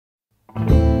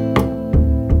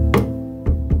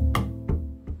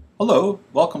Hello,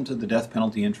 welcome to the Death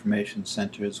Penalty Information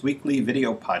Center's weekly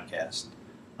video podcast.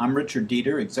 I'm Richard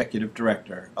Dieter, Executive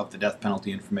Director of the Death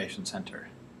Penalty Information Center.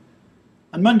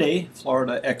 On Monday,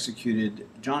 Florida executed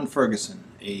John Ferguson,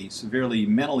 a severely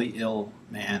mentally ill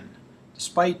man,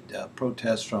 despite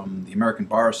protests from the American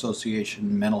Bar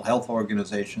Association, mental health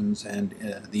organizations, and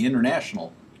the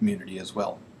international community as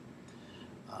well.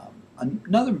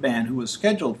 Another man who was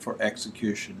scheduled for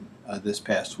execution this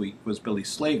past week was Billy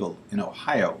Slagle in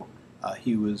Ohio.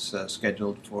 He was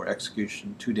scheduled for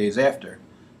execution 2 days after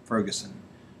Ferguson.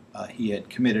 He had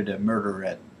committed a murder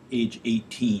at age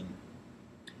 18,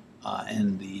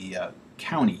 and the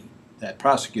county that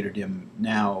prosecuted him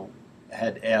now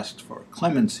had asked for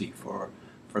clemency for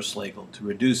Slagle to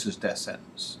reduce his death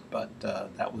sentence, but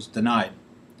that was denied.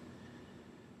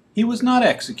 He was not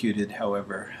executed,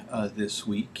 however, this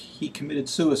week. He committed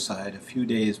suicide a few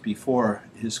days before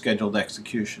his scheduled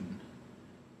execution.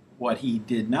 What he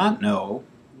did not know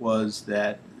was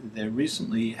that there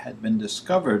recently had been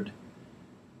discovered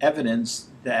evidence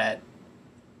that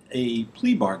a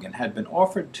plea bargain had been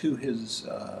offered to his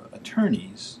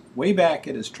attorneys way back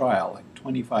at his trial, like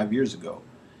 25 years ago,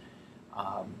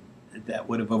 that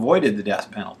would have avoided the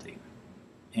death penalty.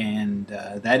 And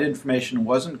that information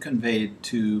wasn't conveyed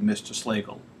to Mr.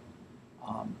 Slagle.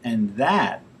 And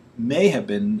that may have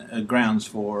been grounds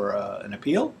for an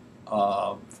appeal,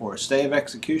 for a stay of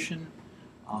execution,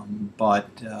 but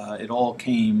it all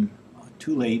came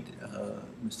too late.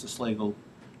 Mr. Slagle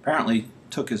apparently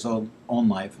took his own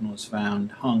life and was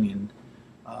found hung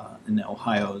in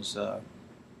Ohio's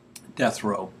death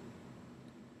row.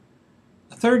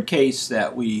 The third case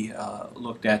that we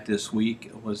looked at this week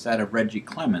was that of Reggie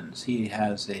Clemens. He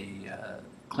has a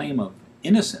claim of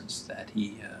innocence, that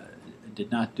he did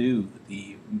not do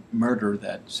the murder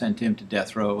that sent him to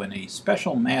death row, and a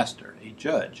special master, a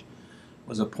judge,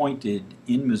 was appointed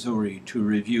in Missouri to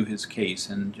review his case,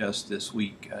 and just this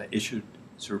week issued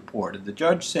his report. And the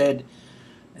judge said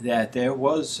that there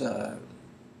was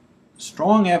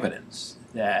strong evidence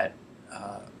that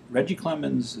Reggie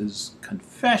Clemens'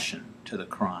 confession to the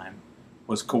crime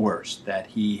was coerced, that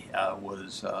he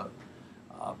was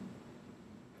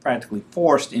practically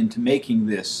forced into making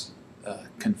this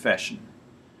confession.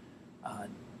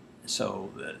 So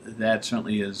that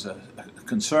certainly is a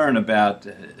concern about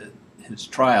his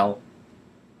trial.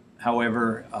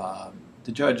 However,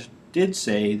 the judge did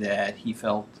say that he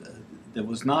felt there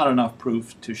was not enough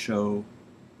proof to show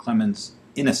Clemens'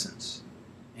 innocence,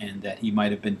 and that he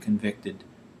might have been convicted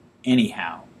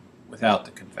anyhow without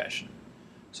the confession.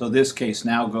 So this case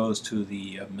now goes to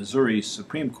the Missouri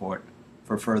Supreme Court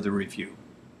for further review.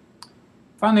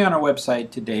 Finally, on our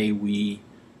website today, we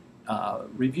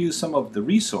review some of the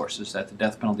resources that the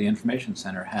Death Penalty Information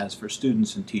Center has for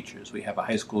students and teachers. We have a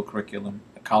high school curriculum,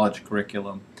 a college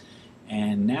curriculum,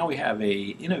 and now we have an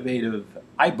innovative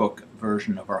iBook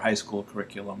version of our high school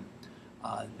curriculum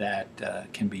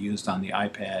that can be used on the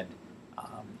iPad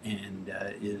and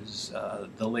is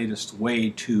the latest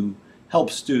way to help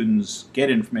students get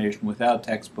information without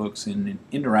textbooks in an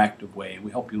interactive way.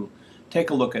 We hope you'll take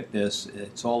a look at this.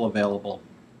 It's all available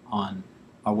on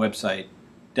our website,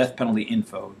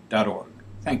 deathpenaltyinfo.org.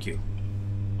 Thank you.